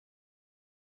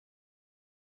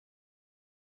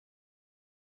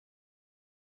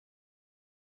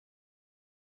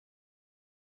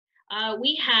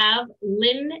We have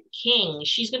Lynn King.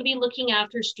 She's going to be looking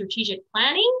after strategic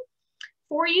planning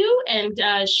for you, and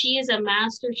she is a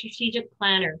master strategic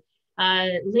planner.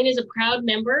 Lynn is a proud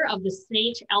member of the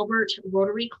St. Albert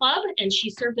Rotary Club, and she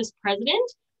served as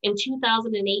president in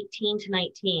 2018 to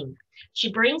 19.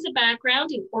 She brings a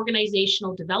background in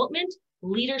organizational development,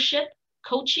 leadership,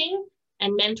 coaching,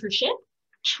 and mentorship,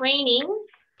 training,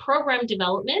 program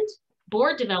development,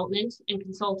 board development, and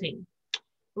consulting.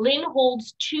 Lynn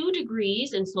holds 2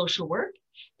 degrees in social work,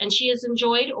 and she has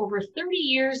enjoyed over 30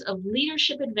 years of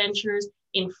leadership adventures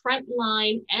in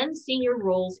frontline and senior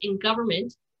roles in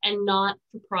government and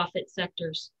not-for-profit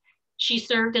sectors. She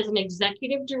served as an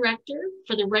executive director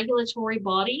for the regulatory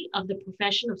body of the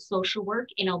profession of social work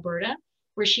in Alberta,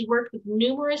 where she worked with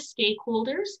numerous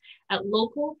stakeholders at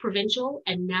local, provincial,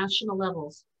 and national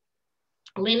levels.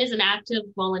 Lynn is an active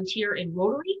volunteer in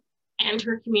Rotary and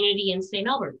her community in St.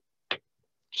 Albert.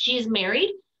 She is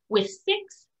married with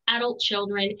 6 adult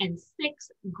children and 6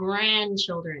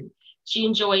 grandchildren. She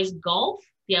enjoys golf,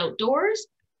 the outdoors,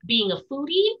 being a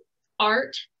foodie,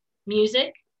 art,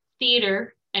 music,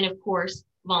 theater, and of course,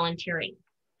 volunteering.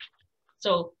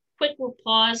 So quick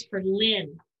pause for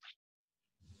Lynn.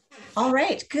 All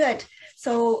right, good.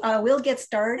 So we'll get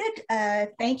started.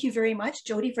 Thank you very much,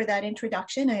 Jody, for that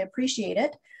introduction. I appreciate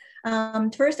it.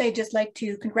 First, I'd just like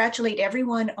to congratulate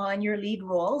everyone on your lead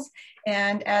roles.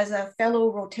 And as a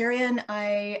fellow Rotarian,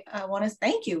 I want to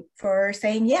thank you for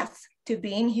saying yes to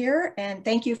being here. And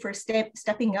thank you for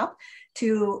stepping up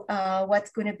to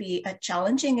what's going to be a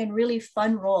challenging and really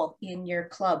fun role in your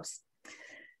clubs.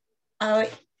 A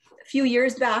few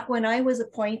years back when I was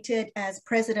appointed as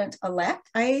president-elect,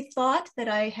 I thought that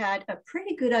I had a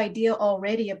pretty good idea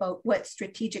already about what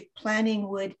strategic planning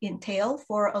would entail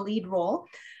for a lead role.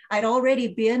 I'd already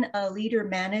been a leader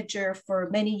manager for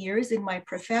many years in my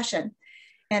profession,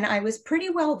 and I was pretty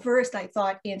well versed, I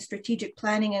thought, in strategic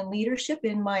planning and leadership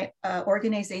in my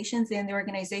organizations and the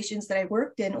organizations that I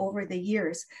worked in over the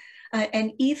years.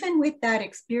 And even with that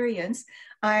experience,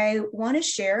 I want to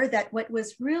share that what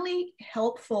was really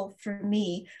helpful for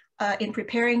me in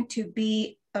preparing to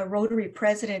be a Rotary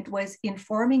president was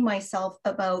informing myself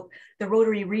about the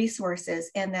Rotary resources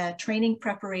and the training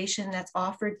preparation that's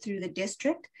offered through the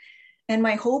district. And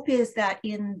my hope is that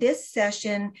in this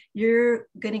session, you're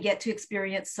going to get to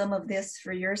experience some of this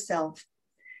for yourself.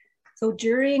 So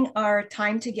during our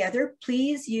time together,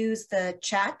 please use the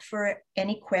chat for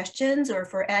any questions or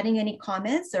for adding any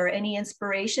comments or any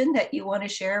inspiration that you want to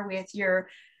share with your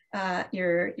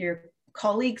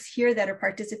colleagues here that are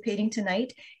participating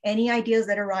tonight. Any ideas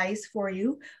that arise for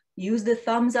you, use the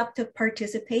thumbs up to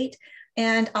participate,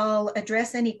 and I'll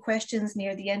address any questions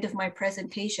near the end of my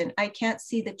presentation. I can't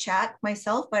see the chat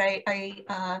myself, but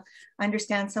I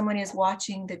understand someone is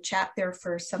watching the chat there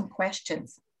for some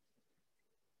questions.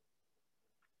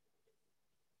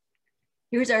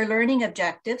 Here's our learning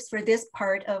objectives for this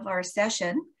part of our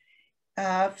session.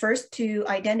 First, to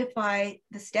identify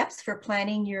the steps for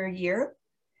planning your year,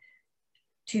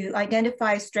 to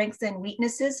identify strengths and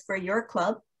weaknesses for your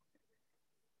club,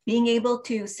 being able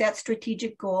to set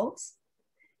strategic goals,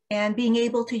 and being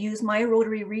able to use my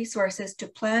Rotary resources to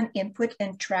plan, input,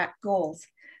 and track goals.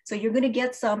 So you're going to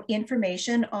get some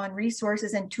information on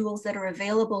resources and tools that are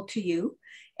available to you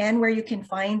and where you can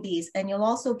find these. And you'll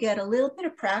also get a little bit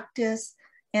of practice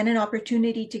and an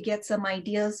opportunity to get some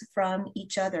ideas from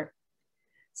each other.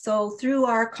 So through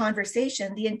our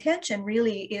conversation, the intention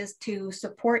really is to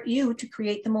support you to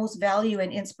create the most value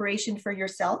and inspiration for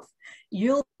yourself.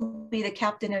 You'll be the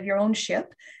captain of your own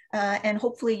ship, and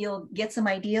hopefully you'll get some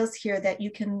ideas here that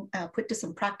you can put to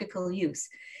some practical use.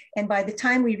 And by the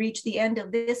time we reach the end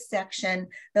of this section,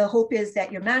 the hope is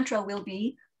that your mantra will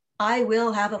be, I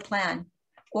will have a plan,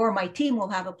 or my team will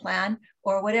have a plan,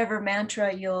 or whatever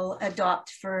mantra you'll adopt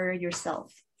for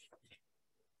yourself.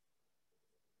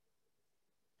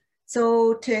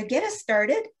 So to get us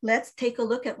started, let's take a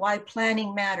look at why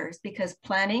planning matters, because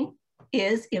planning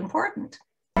is important.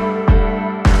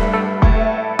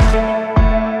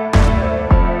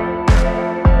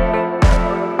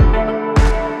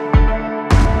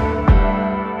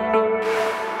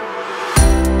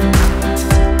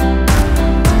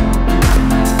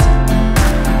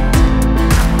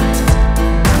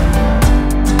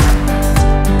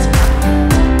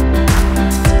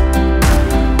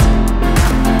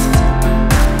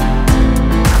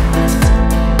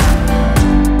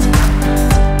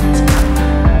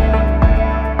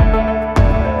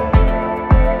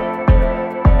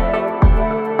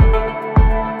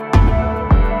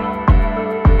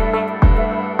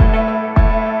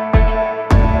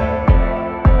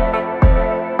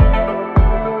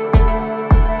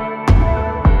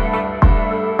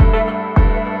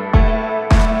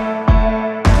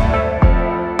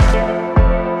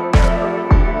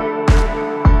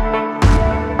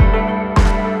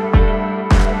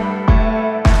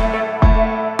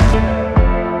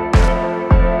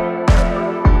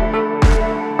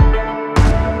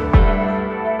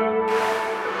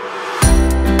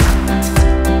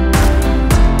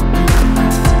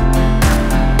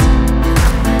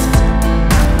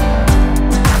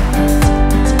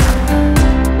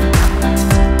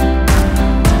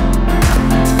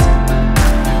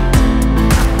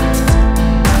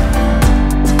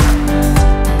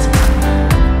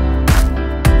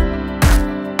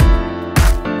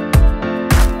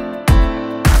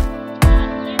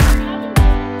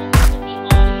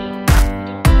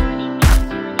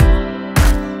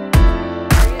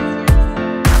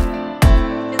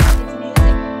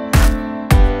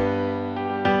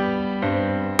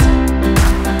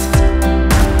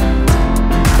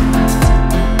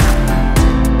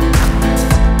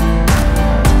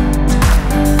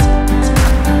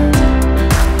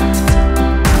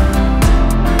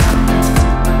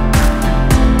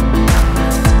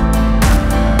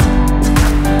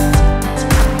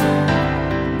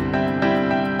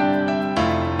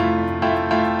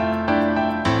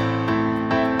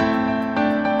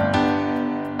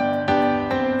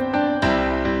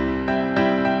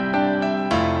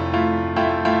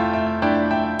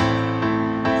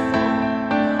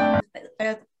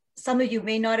 some of you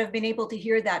may not have been able to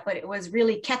hear that, but it was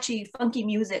really catchy, funky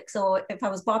music. So if I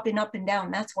was bopping up and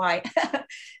down, that's why.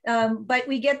 But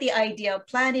we get the idea.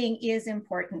 Planning is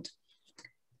important.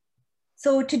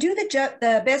 So to do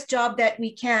the best job that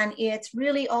we can, it's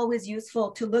really always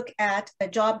useful to look at a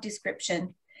job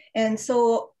description. And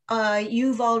so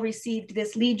you've all received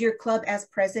this Lead Your Club as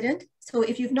President. So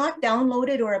if you've not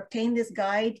downloaded or obtained this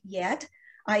guide yet,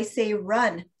 I say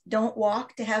run. Don't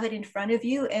walk to have it in front of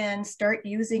you and start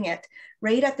using it.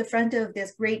 Right at the front of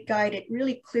this great guide, it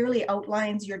really clearly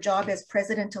outlines your job as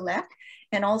President-elect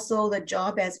and also the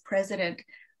job as President.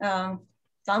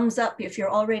 Thumbs up if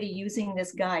you're already using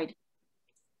this guide.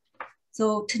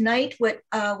 So tonight, what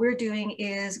we're doing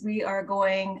is we are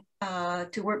going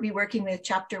to be working with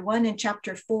Chapter 1 and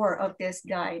Chapter 4 of this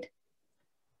guide.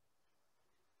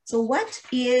 So what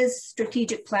is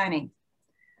strategic planning?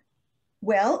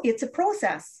 Well, it's a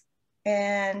process.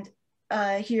 And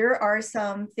here are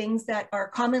some things that are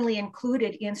commonly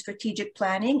included in strategic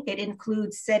planning. It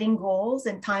includes setting goals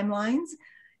and timelines.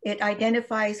 It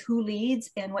identifies who leads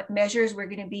and what measures we're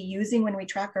going to be using when we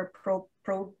track our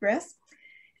progress.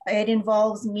 It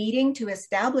involves meeting to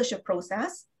establish a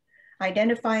process,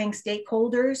 identifying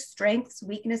stakeholders, strengths,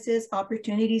 weaknesses,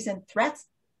 opportunities, and threats,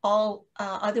 all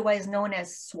otherwise known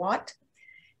as SWOT.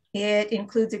 It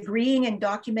includes agreeing and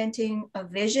documenting a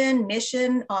vision,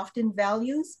 mission, often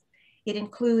values. It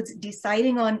includes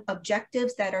deciding on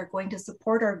objectives that are going to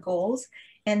support our goals,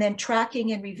 and then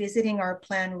tracking and revisiting our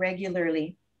plan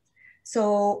regularly.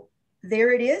 So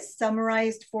there it is,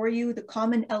 summarized for you, the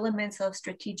common elements of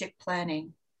strategic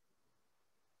planning.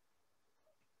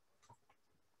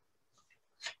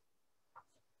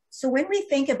 So when we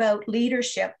think about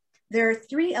leadership, there are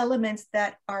three elements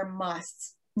that are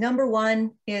musts. Number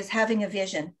one is having a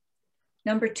vision.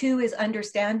 Number two is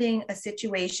understanding a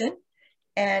situation.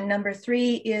 And number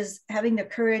three is having the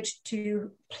courage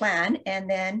to plan and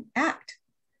then act.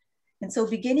 And so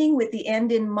beginning with the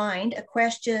end in mind, a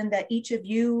question that each of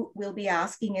you will be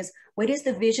asking is, what is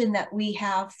the vision that we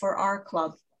have for our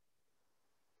club?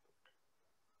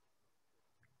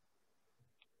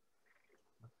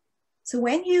 So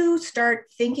when you start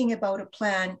thinking about a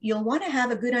plan, you'll want to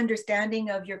have a good understanding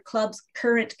of your club's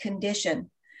current condition.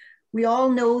 We all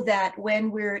know that when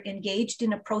we're engaged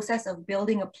in a process of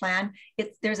building a plan,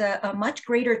 there's a much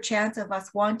greater chance of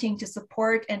us wanting to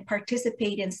support and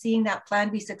participate in seeing that plan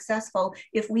be successful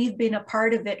if we've been a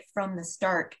part of it from the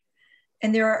start.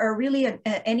 And there are really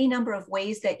any number of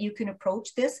ways that you can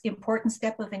approach this important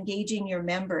step of engaging your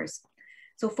members.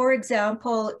 So for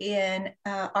example, in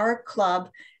our club,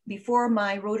 before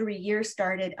my Rotary year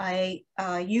started, I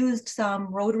used some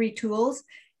Rotary tools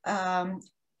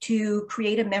to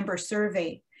create a member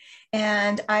survey.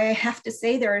 And I have to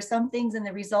say, there are some things in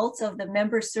the results of the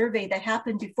member survey that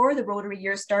happened before the Rotary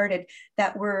year started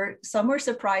that some were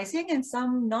surprising and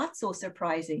some not so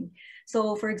surprising.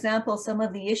 So for example, some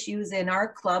of the issues in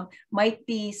our club might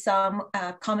be some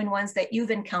common ones that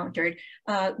you've encountered,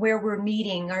 where we're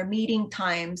meeting, our meeting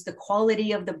times, the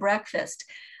quality of the breakfast.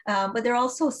 But there are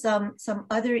also some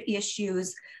other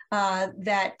issues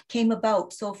that came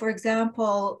about. So for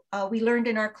example, we learned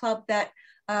in our club that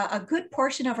a good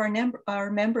portion of our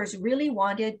members really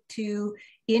wanted to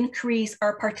increase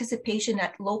our participation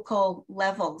at local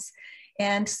levels.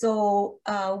 And so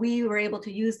we were able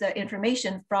to use the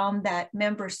information from that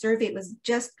member survey. It was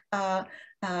just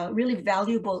really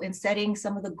valuable in setting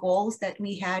some of the goals that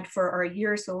we had for our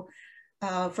year. So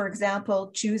for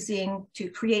example, choosing to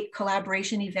create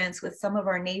collaboration events with some of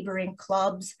our neighboring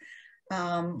clubs.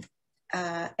 And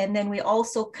then we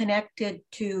also connected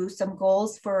to some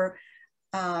goals for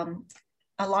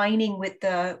aligning with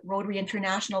the Rotary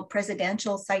International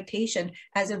Presidential Citation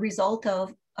as a result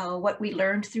of what we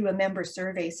learned through a member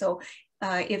survey. So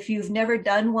if you've never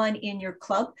done one in your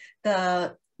club,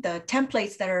 the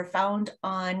templates that are found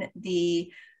on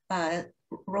the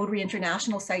Rotary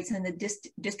International sites and the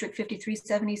District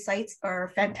 5370 sites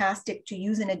are fantastic to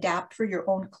use and adapt for your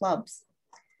own clubs.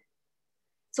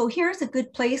 So here's a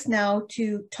good place now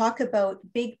to talk about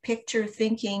big picture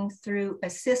thinking through a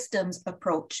systems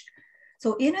approach.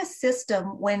 So in a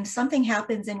system, when something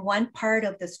happens in one part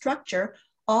of the structure,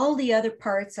 all the other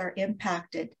parts are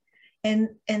impacted. And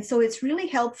so it's really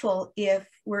helpful if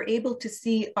we're able to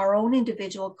see our own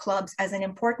individual clubs as an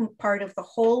important part of the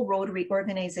whole Rotary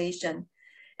organization.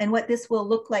 And what this will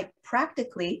look like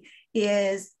practically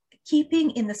is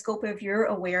keeping in the scope of your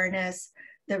awareness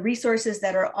the resources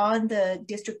that are on the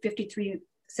District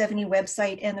 5370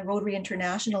 website and the Rotary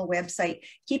International website,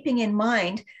 keeping in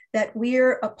mind that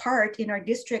we're a part in our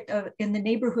district in the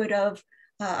neighborhood of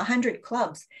 100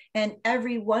 clubs, and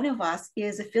every one of us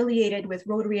is affiliated with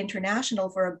Rotary International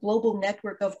for a global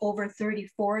network of over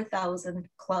 34,000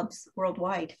 clubs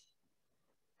worldwide.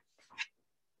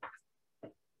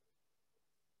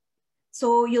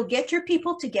 So you'll get your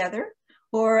people together,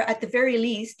 or at the very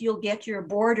least, you'll get your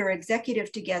board or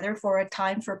executive together for a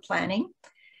time for planning.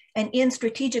 And in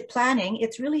strategic planning,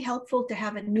 it's really helpful to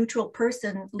have a neutral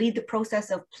person lead the process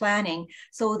of planning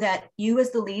so that you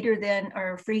as the leader then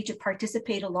are free to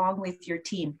participate along with your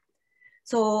team.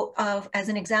 So as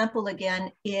an example,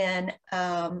 again, in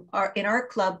our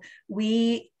club,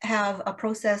 we have a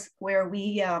process where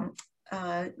we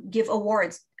give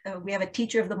awards. We have a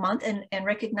teacher of the month and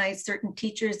recognize certain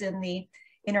teachers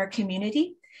in our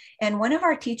community. And one of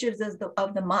our teachers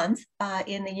of the month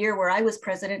in the year where I was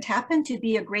president happened to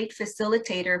be a great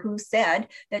facilitator who said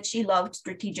that she loved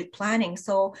strategic planning.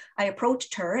 So I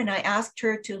approached her and I asked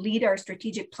her to lead our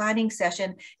strategic planning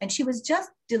session, and she was just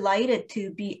delighted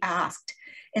to be asked.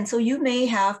 And so you may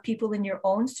have people in your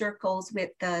own circles with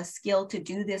the skill to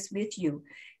do this with you.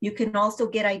 You can also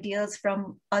get ideas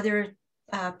from other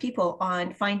people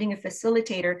on finding a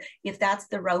facilitator if that's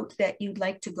the route that you'd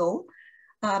like to go.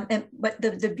 But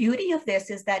the beauty of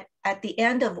this is that at the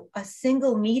end of a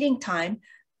single meeting time,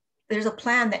 there's a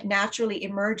plan that naturally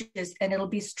emerges, and it'll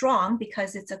be strong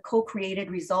because it's a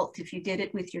co-created result if you did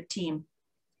it with your team.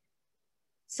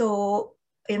 So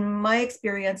in my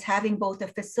experience, having both a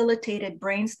facilitated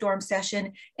brainstorm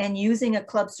session and using a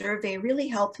club survey really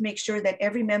helped make sure that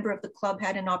every member of the club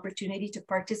had an opportunity to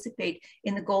participate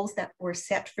in the goals that were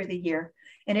set for the year.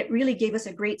 And it really gave us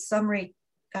a great summary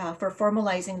for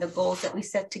formalizing the goals that we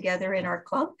set together in our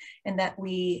club and that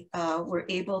we were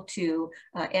able to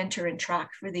enter and track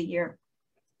for the year.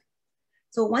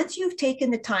 So once you've taken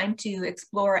the time to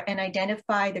explore and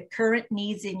identify the current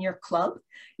needs in your club,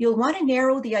 you'll want to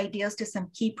narrow the ideas to some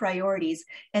key priorities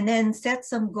and then set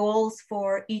some goals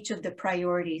for each of the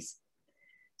priorities.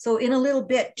 So in a little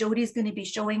bit, Jody's going to be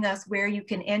showing us where you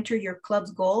can enter your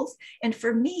club's goals. And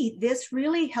for me, this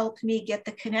really helped me get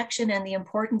the connection and the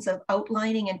importance of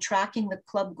outlining and tracking the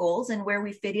club goals and where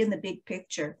we fit in the big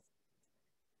picture.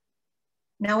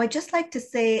 Now, I'd just like to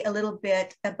say a little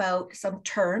bit about some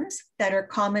terms that are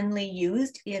commonly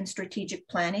used in strategic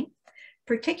planning,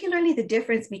 particularly the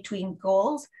difference between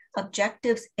goals,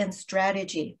 objectives, and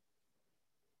strategy.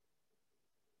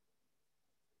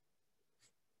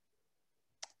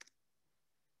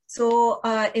 So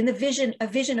in the vision, a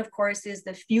vision, of course, is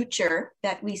the future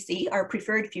that we see, our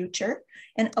preferred future,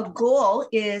 and a goal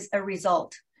is a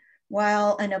result,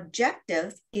 while an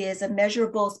objective is a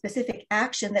measurable specific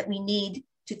action that we need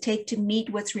to take to meet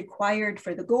what's required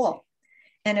for the goal.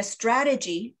 And a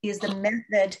strategy is the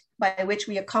method by which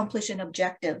we accomplish an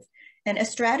objective. And a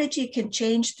strategy can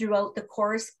change throughout the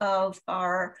course of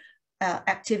our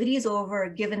activities over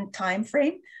a given time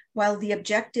frame, while the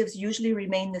objectives usually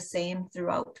remain the same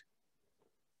throughout.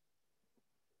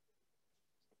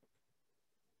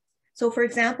 So for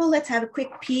example, let's have a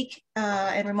quick peek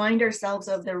and remind ourselves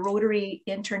of the Rotary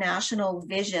International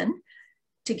vision.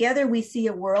 Together we see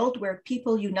a world where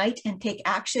people unite and take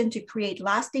action to create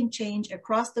lasting change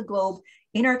across the globe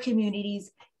in our communities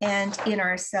and in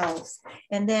ourselves.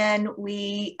 And then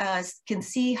we can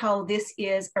see how this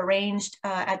is arranged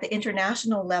at the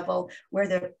international level, where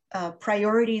the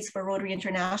priorities for Rotary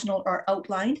International are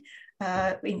outlined,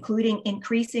 including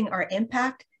increasing our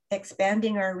impact,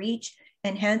 expanding our reach,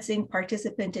 enhancing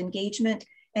participant engagement,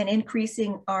 and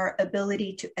increasing our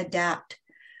ability to adapt.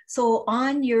 So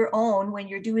on your own, when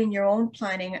you're doing your own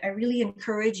planning, I really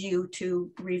encourage you to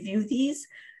review these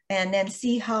and then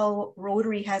see how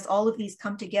Rotary has all of these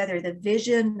come together, the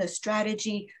vision, the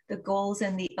strategy, the goals,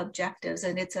 and the objectives.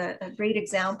 And it's a great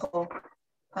example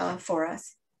for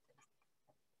us.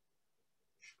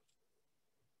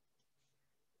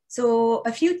 So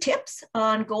a few tips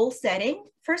on goal setting.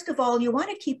 First of all, you want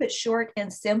to keep it short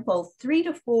and simple. 3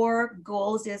 to 4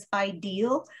 goals is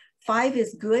ideal. 5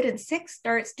 is good, and 6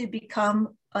 starts to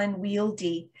become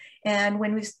unwieldy. And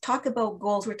when we talk about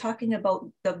goals, we're talking about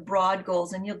the broad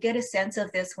goals, and you'll get a sense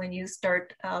of this when you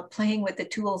start playing with the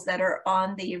tools that are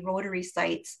on the Rotary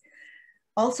sites.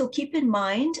 Also keep in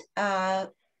mind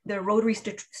the Rotary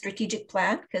strategic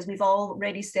plan, because we've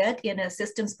already said in a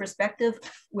systems perspective,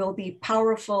 will be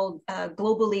powerful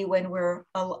globally when we're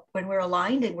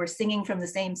aligned and we're singing from the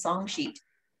same song sheet.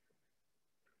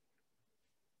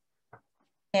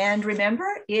 And remember,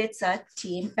 it's a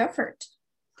team effort.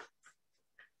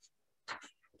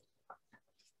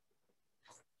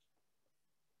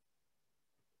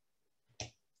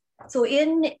 So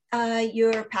in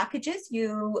your packages,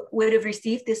 you would have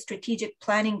received this strategic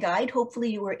planning guide. Hopefully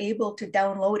you were able to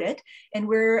download it. And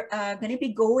we're going to be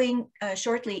going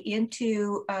shortly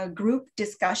into a group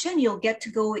discussion. You'll get to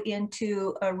go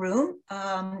into a room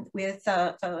with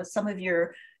some of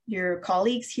your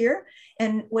colleagues here.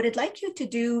 And what I'd like you to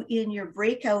do in your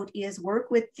breakout is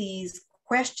work with these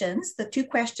questions. The two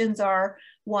questions are,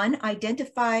 one,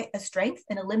 identify a strength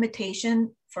and a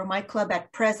limitation for my club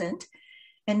at present.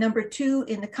 And number two,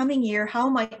 in the coming year, how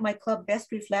might my club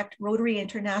best reflect Rotary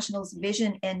International's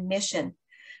vision and mission?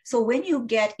 So when you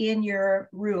get in your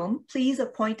room, please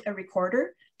appoint a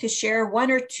recorder to share one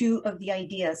or two of the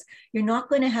ideas. You're not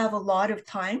going to have a lot of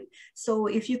time. So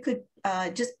if you could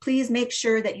just please make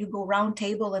sure that you go round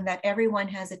table and that everyone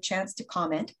has a chance to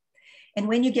comment. And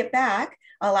when you get back,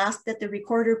 I'll ask that the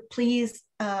recorder please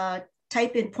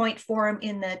type in point form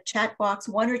in the chat box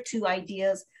one or two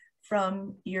ideas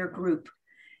from your group.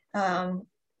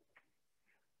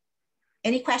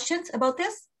 Any questions about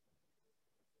this?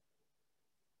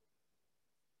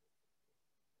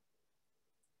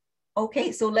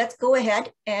 Okay, so let's go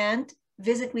ahead and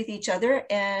visit with each other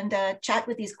and chat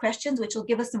with these questions, which will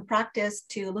give us some practice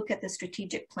to look at the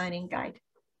strategic planning guide.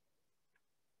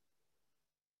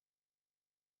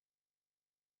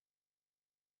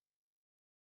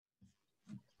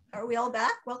 Are we all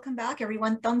back? Welcome back,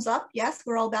 everyone. Thumbs up. Yes,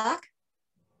 we're all back.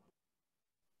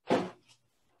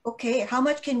 Okay, how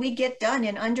much can we get done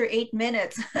in under 8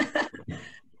 minutes?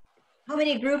 How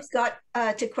many groups got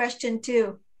to question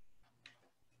 2?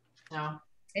 No.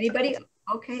 Anybody?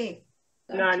 Okay.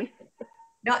 None.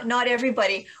 Not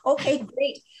everybody. Okay,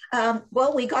 great.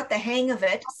 Well, we got the hang of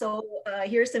it. So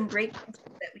here's some great questions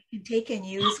that we can take and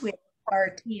use with our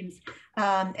teams.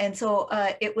 And so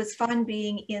it was fun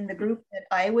being in the group that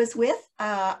I was with.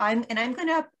 I'm going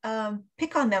to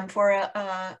pick on them for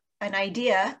an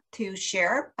idea to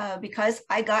share because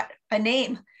I got a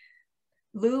name.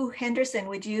 Lou Henderson,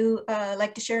 would you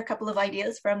like to share a couple of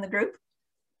ideas from the group?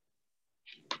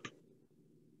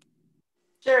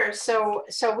 Sure. So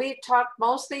we talked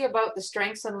mostly about the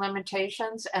strengths and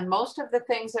limitations, and most of the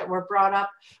things that were brought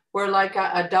up were like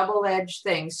a double-edged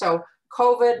thing. So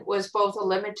COVID was both a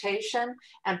limitation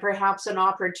and perhaps an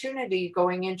opportunity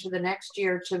going into the next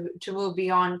year to move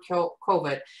beyond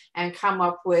COVID and come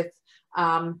up with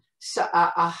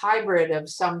a hybrid of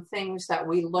some things that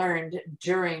we learned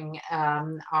during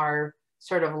our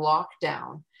sort of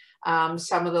lockdown.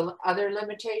 Some of the other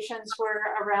limitations were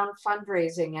around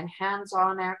fundraising and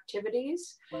hands-on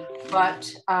activities,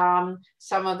 but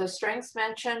some of the strengths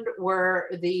mentioned were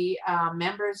the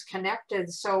members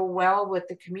connected so well with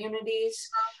the communities.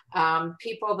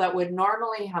 People that would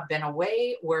normally have been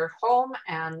away were home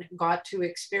and got to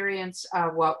experience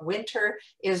what winter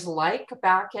is like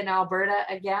back in Alberta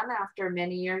again after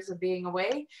many years of being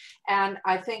away. And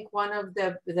I think one of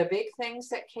the big things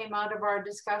that came out of our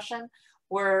discussion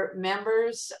were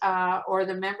members or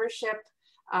the membership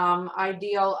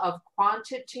ideal of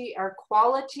quantity or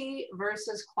quality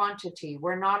versus quantity.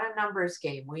 We're not a numbers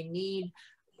game. We need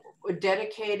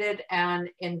dedicated and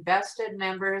invested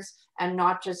members and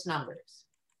not just numbers.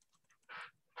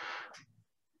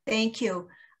 Thank you.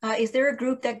 Is there a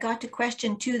group that got to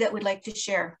question 2 that would like to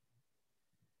share?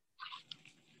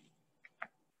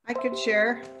 I could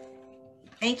share.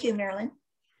 Thank you, Marilyn.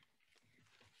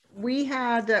 We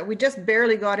had, we just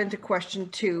barely got into question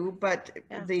 2, but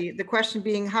yeah. The question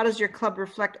being, how does your club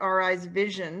reflect RI's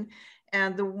vision?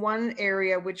 And the one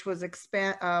area which was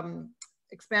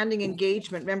expanding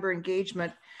engagement, member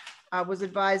engagement, was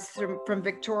advised from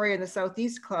Victoria and the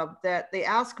Southeast Club that they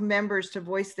ask members to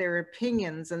voice their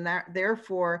opinions, and that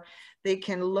therefore they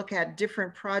can look at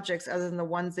different projects other than the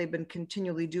ones they've been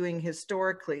continually doing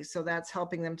historically. So that's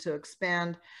helping them to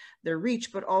expand their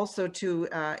reach, but also to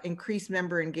increase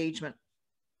member engagement.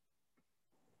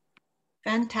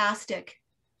 Fantastic.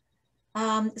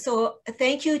 So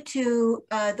thank you to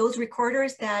those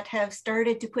recorders that have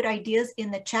started to put ideas in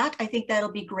the chat. I think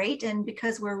that'll be great. And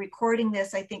because we're recording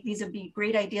this, I think these would be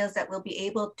great ideas that we'll be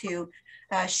able to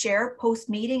share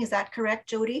post-meeting. Is that correct,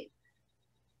 Jody?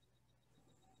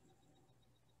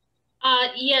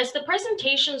 Yes, the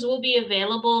presentations will be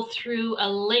available through a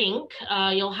link.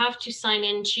 You'll have to sign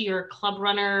into your Club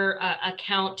Runner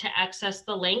account to access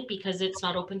the link because it's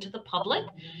not open to the public.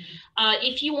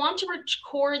 If you want to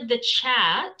record the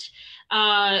chat,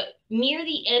 near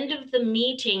the end of the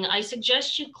meeting, I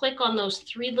suggest you click on those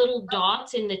 3 little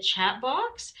dots in the chat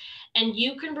box, and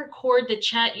you can record the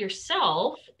chat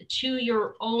yourself to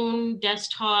your own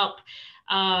desktop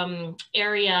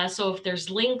area. So if there's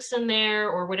links in there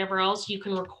or whatever else, you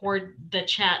can record the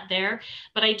chat there.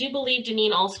 But I do believe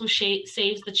Deneen also saves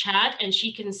the chat, and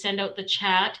she can send out the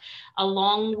chat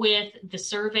along with the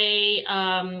survey.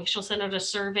 She'll send out a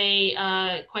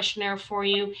survey questionnaire for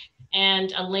you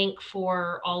and a link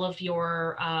for all of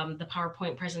your the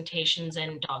PowerPoint presentations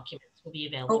and documents will be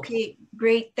available. Okay,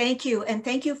 great, thank you. And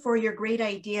thank you for your great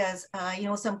ideas. You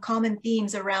know, some common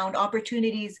themes around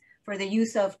opportunities for the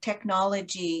use of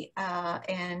technology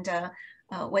and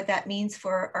what that means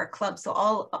for our clubs. So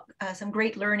all some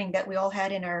great learning that we all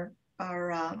had in our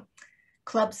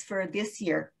clubs for this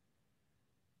year.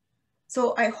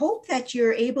 So I hope that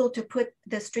you're able to put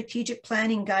the strategic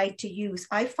planning guide to use.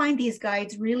 I find these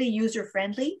guides really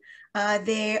user-friendly.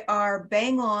 They are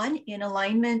bang on in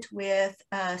alignment with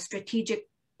strategic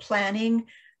planning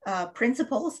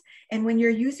principles. And when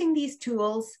you're using these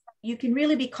tools, you can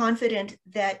really be confident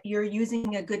that you're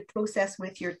using a good process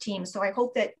with your team. So I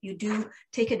hope that you do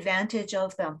take advantage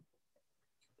of them.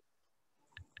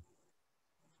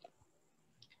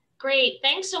 Great,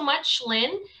 thanks so much,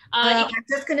 Lynn. I'm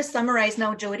just going to summarize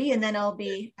now, Jody, and then I'll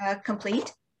be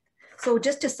complete. So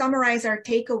just to summarize our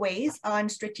takeaways on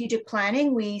strategic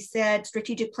planning, we said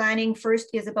strategic planning first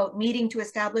is about meeting to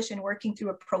establish and working through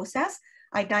a process,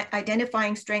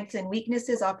 identifying strengths and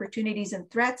weaknesses, opportunities and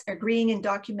threats, agreeing and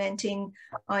documenting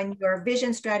on your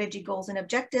vision, strategy, goals, and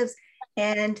objectives,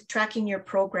 and tracking your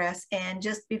progress. And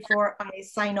just before I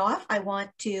sign off, I want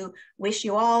to wish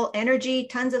you all energy,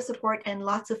 tons of support, and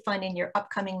lots of fun in your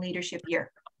upcoming leadership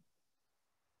year.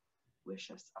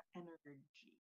 Wish us energy.